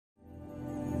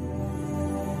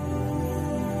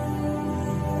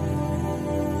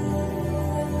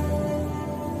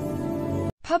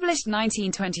Published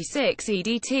 1926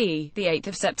 EDT, the 8th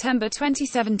of September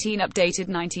 2017. Updated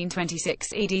 1926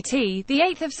 EDT, the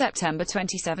 8th of September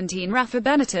 2017. Rafa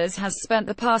Benitez has spent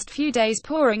the past few days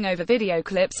poring over video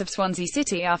clips of Swansea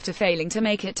City after failing to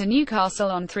make it to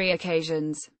Newcastle on 3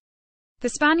 occasions. The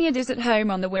Spaniard is at home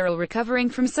on the Wirral recovering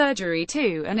from surgery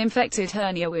to an infected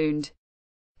hernia wound.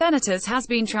 Benitez has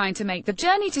been trying to make the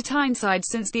journey to Tyneside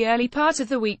since the early part of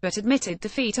the week but admitted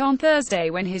defeat on Thursday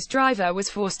when his driver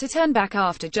was forced to turn back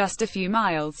after just a few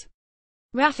miles.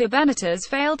 Rafa Benitez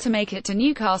failed to make it to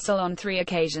Newcastle on 3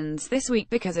 occasions this week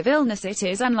because of illness. It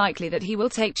is unlikely that he will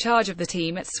take charge of the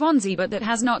team at Swansea, but that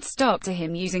has not stopped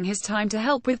him using his time to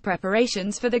help with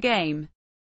preparations for the game.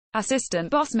 Assistant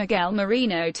boss Miguel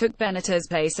Marino took Benitez's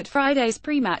place at Friday's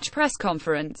pre-match press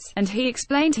conference, and he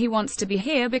explained he wants to be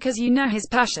here because you know his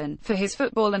passion for his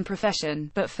football and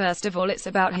profession, but first of all it's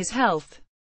about his health.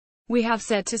 We have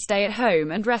said to stay at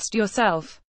home and rest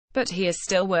yourself. But he is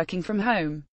still working from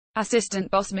home.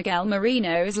 Assistant boss Miguel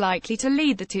Marino is likely to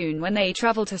lead the team when they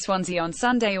travel to Swansea on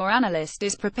Sunday, or analyst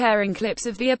is preparing clips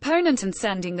of the opponent and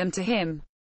sending them to him.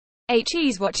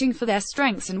 He's watching for their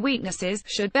strengths and weaknesses.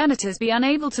 Should Benitez be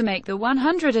unable to make the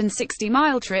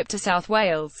 160-mile trip to South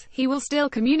Wales, he will still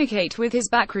communicate with his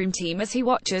backroom team as he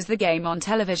watches the game on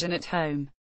television at home.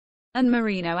 And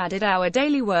Marino added, our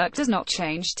daily work does not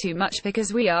change too much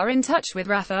because we are in touch with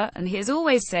Rafa, and he is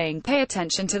always saying pay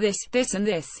attention to this, this and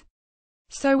this.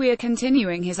 So we are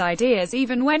continuing his ideas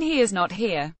even when he is not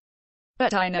here.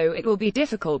 But I know it will be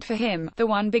difficult for him. The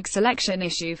one big selection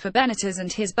issue for Benitez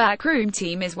and his backroom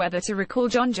team is whether to recall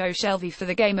Jonjo Shelvey for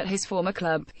the game at his former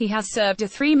club. He has served a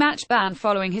 3-match ban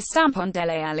following his stamp on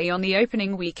Dele Alli on the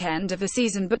opening weekend of the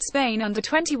season, but Spain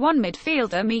under-21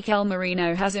 midfielder Miguel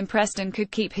Marino has impressed and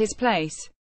could keep his place.